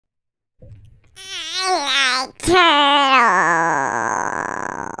Turtles.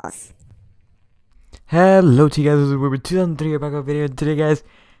 Hello to you guys, this is Weber 2003 back up video today, guys.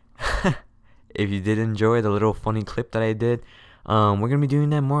 If you did enjoy the little funny clip that I did, we're gonna be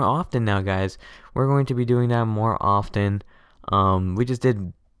doing that more often now, guys. We're going to be doing that more often. We just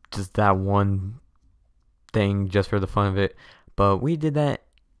did just that one thing just for the fun of it, but we did that.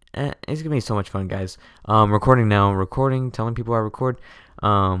 It's gonna be so much fun, guys. Recording now, telling people I record.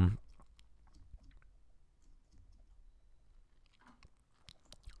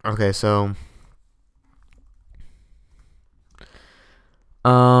 Okay, so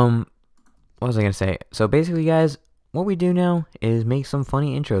what was I gonna say? So basically, guys, what we do now is make some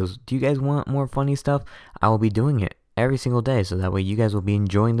funny intros. Do you guys want more funny stuff? I will be doing it every single day, so that way you guys will be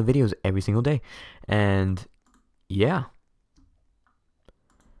enjoying the videos every single day. And yeah,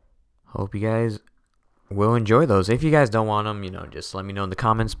 hope you guys will enjoy those. If you guys don't want them, just let me know in the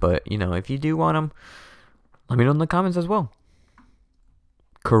comments. But if you do want them, let me know in the comments as well.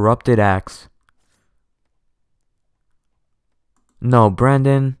 Corrupted axe. No,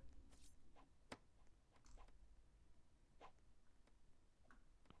 Brandon.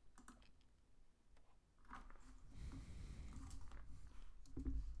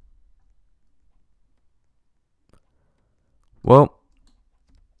 Well,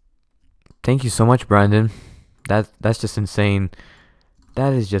 thank you so much, Brandon. That's just insane.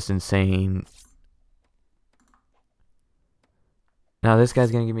 That is just insane. Now this guy's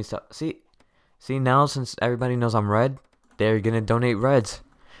gonna give me stuff. See now, since everybody knows I'm red, they're gonna donate reds.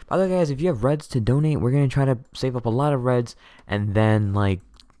 By the way, guys, if you have reds to donate, we're gonna try to save up a lot of reds and then like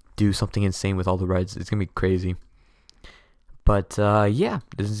do something insane with all the reds. It's gonna be crazy. But yeah,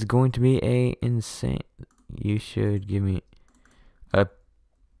 this is going to be a insane. You should give me a.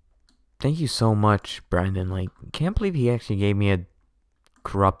 Thank you so much, Brandon. Like, can't believe he actually gave me a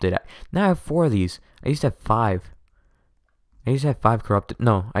corrupted. Now I have 4 of these. I used to have 5. I used to have 5 corrupted.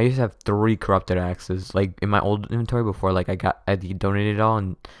 No, I used to have 3 corrupted axes. Like in my old inventory before, like I donated it all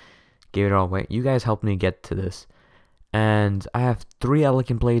and gave it all away. You guys helped me get to this, and I have 3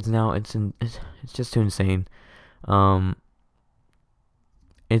 elegant blades now. It's just too insane.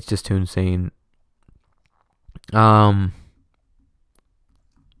 It's just too insane. And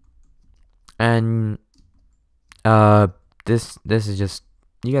this is just,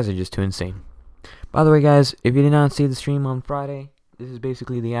 you guys are just too insane. By the way, guys, if you did not see the stream on Friday, this is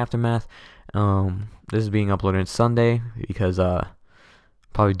basically the aftermath. This is being uploaded Sunday because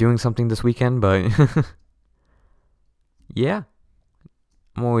probably doing something this weekend, but yeah,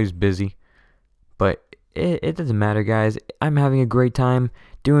 I'm always busy. But it doesn't matter, guys. I'm having a great time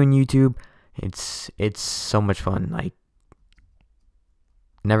doing YouTube. It's so much fun. Like,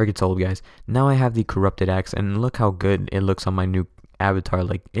 never gets old, guys. Now I have the corrupted axe, and look how good it looks on my new avatar.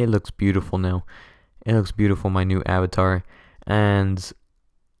 Like, it looks beautiful now. It looks beautiful, my new avatar, and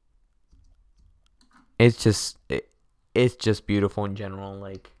it's just beautiful in general.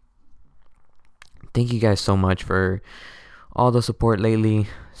 Like, thank you guys so much for all the support lately.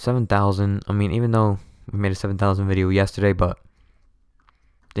 7,000. I mean, even though we made a 7,000 video yesterday, but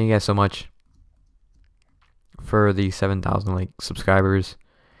thank you guys so much for the 7,000 like subscribers.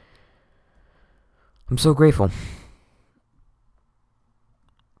 I'm so grateful.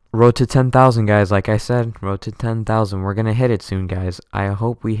 Road to 10,000, guys. Like I said, road to 10,000. We're gonna hit it soon, guys. I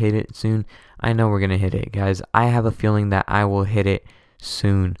hope we hit it soon. I know we're gonna hit it, guys. I have a feeling that I will hit it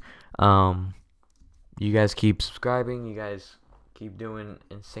soon. You guys keep subscribing. You guys keep doing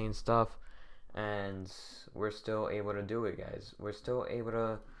insane stuff, and we're still able to do it, guys. We're still able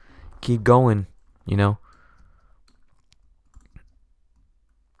to keep going,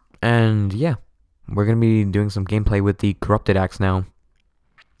 And yeah, we're gonna be doing some gameplay with the corrupted axe now.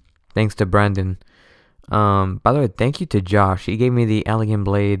 Thanks to Brandon. By the way, thank you to Josh. He gave me the elegant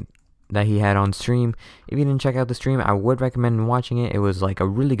blade that he had on stream. If you didn't check out the stream, I would recommend watching it. It was like a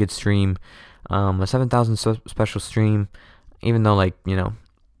really good stream. A 7,000 special stream. Even though, like,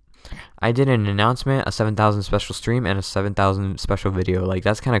 I did an announcement, a 7,000 special stream, and a 7,000 special video. Like,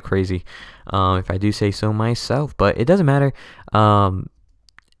 that's kind of crazy, if I do say so myself. But it doesn't matter. Doesn't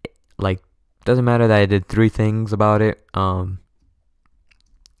matter that I did 3 things about it.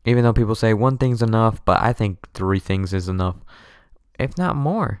 Even though people say 1 thing's enough, but I think 3 things is enough, if not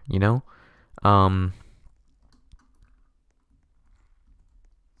more,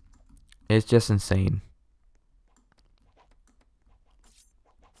 It's just insane.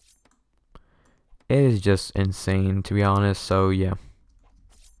 It is just insane, to be honest, so yeah.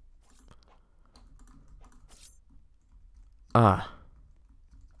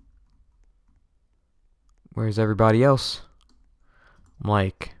 Where's everybody else? I'm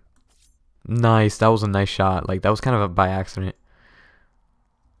like, Nice. That was a nice shot. Like, that was kind of a by accident.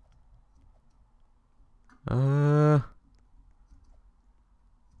 Don't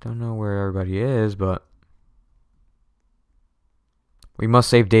know where everybody is, but we must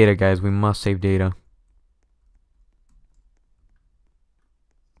save data, guys. We must save data.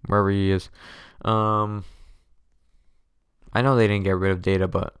 Wherever he is. I know they didn't get rid of data,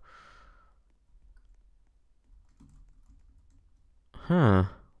 but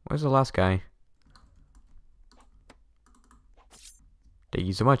where's the last guy? Thank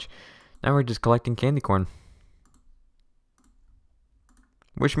you so much. Now we're just collecting candy corn.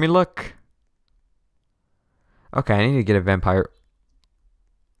 Wish me luck. Okay, I need to get a vampire.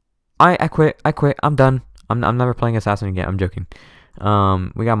 I quit. I'm done. I'm never playing assassin again. I'm joking.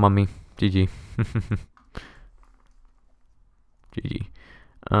 We got mummy. GG. GG.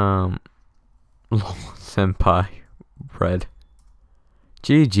 Lol, senpai. Red.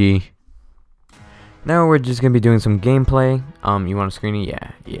 GG. Now we're just gonna be doing some gameplay. You want a screeny?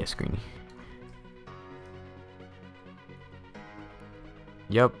 Yeah, screeny.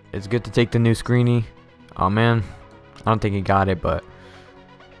 Yep, it's good to take the new screeny. Oh man, I don't think he got it, but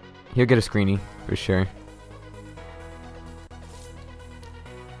he'll get a screeny for sure.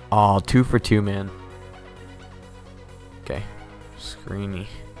 Oh, 2 for 2, man. Okay, screeny.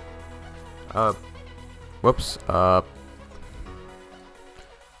 Whoops.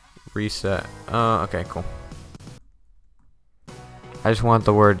 Reset. Okay, cool. I just want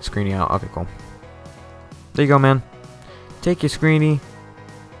the word screeny out. Okay, cool. There you go, man. Take your screeny.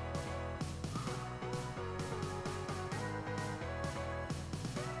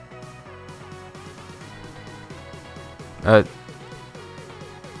 Oh.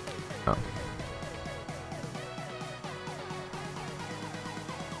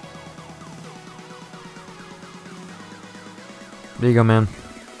 There you go, man.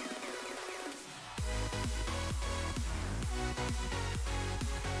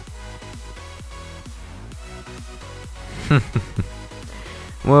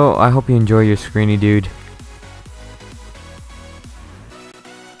 Well, I hope you enjoy your screeny, dude.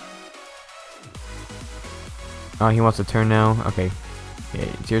 Oh, he wants to turn now? Okay. Yeah,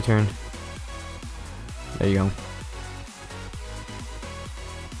 it's your turn. There you go.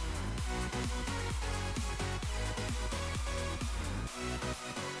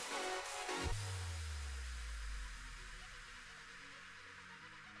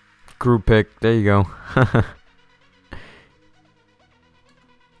 Group pick. There you go.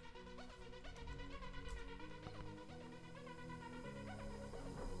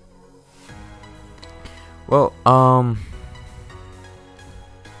 Well,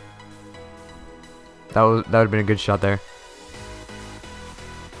 that would have been a good shot there.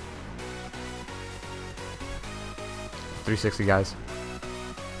 .360, guys.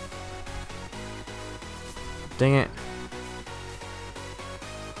 Dang it.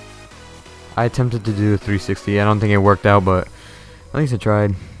 I attempted to do a 360. I don't think it worked out, but at least I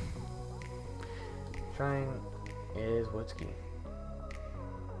tried. Trying is what's key.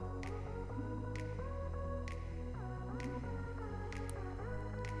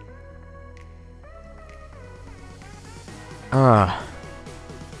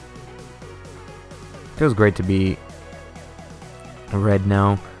 Feels great to be red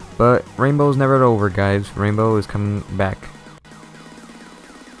now, but rainbow's never over, guys. Rainbow is coming back.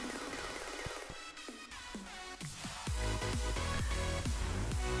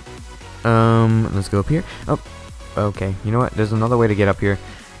 Let's go up here. Oh, okay. You know what? There's another way to get up here.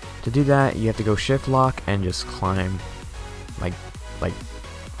 To do that, you have to go shift lock and just climb. Like,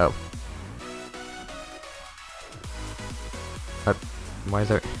 oh. Why is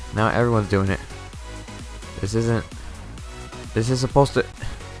there? Now everyone's doing it. This isn't. This is supposed to.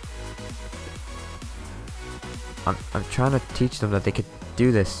 I'm trying to teach them that they could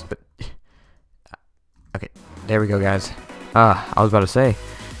do this, but. Okay, there we go, guys. I was about to say.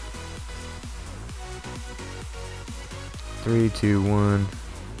 3, 2, 1.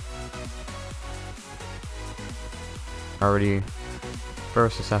 Already.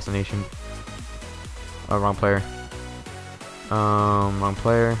 First assassination. Oh, wrong player. Wrong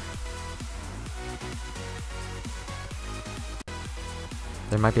player.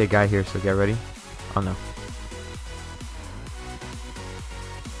 There might be a guy here, so get ready. Oh no.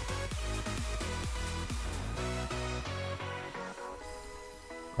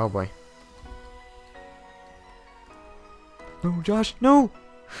 Oh boy. No, Josh, no!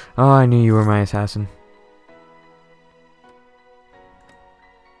 Oh, I knew you were my assassin.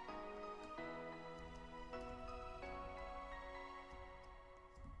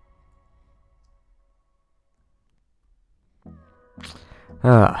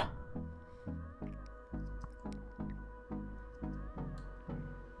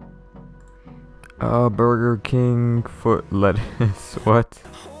 Burger King foot lettuce. What?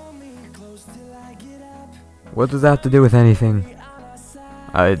 What does that have to do with anything?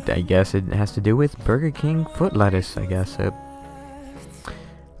 I guess it has to do with Burger King foot lettuce, I guess.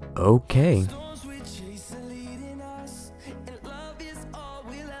 Okay.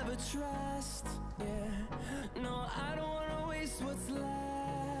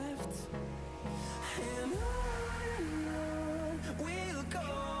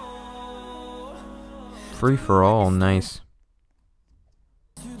 Free for all, nice.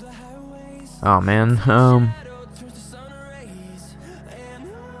 Oh man,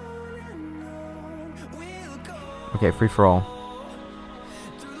 okay, free for all.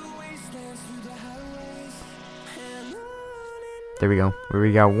 There we go.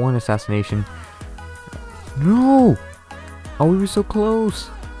 We got one assassination. No! Oh, we were so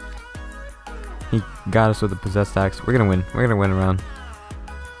close. He got us with the possessed axe. We're gonna win. We're gonna win around.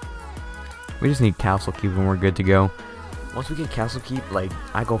 We just need Castle Keep and we're good to go. Once we get Castle Keep, like,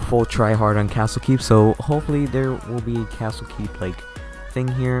 I go full try hard on Castle Keep, so hopefully there will be a Castle Keep, like, thing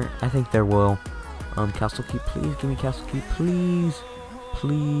here. I think there will. Castle Keep, please give me Castle Keep, please.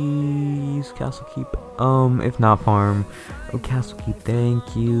 Please, Castle Keep. If not farm. Oh, Castle Keep,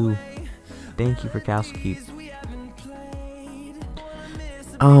 thank you. Thank you for Castle Keep.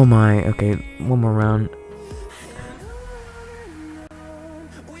 Oh my, okay, one more round.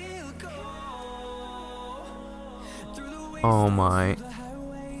 Oh my.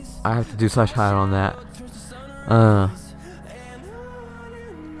 I have to do slash hide on that.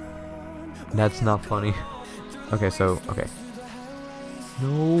 That's not funny. Okay, so, okay.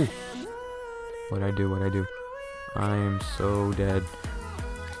 No! What'd I do? What'd I do? I am so dead.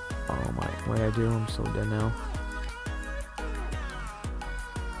 Oh my, what'd I do? I'm so dead now.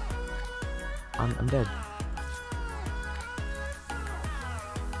 I'm dead.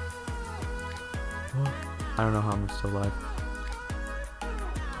 I don't know how I'm still alive.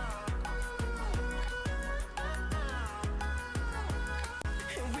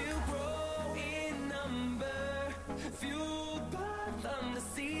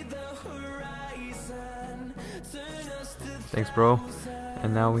 Thanks, bro.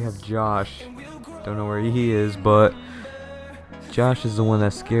 And now we have Josh. Don't know where he is, but Josh is the one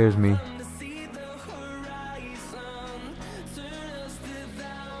that scares me.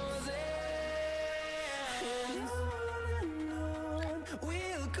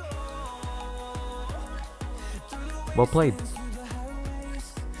 Well played.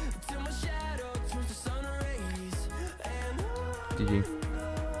 GG.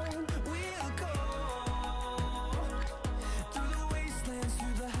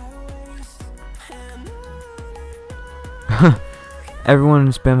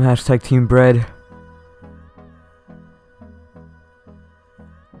 Everyone spam hashtag team bread.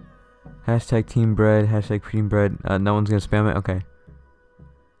 Hashtag team bread, hashtag team bread. No one's gonna spam it? Okay.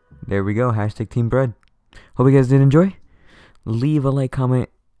 There we go, hashtag team bread. Hope you guys did enjoy. Leave a like, comment,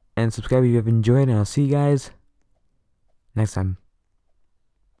 and subscribe if you have enjoyed, and I'll see you guys next time.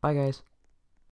 Bye, guys.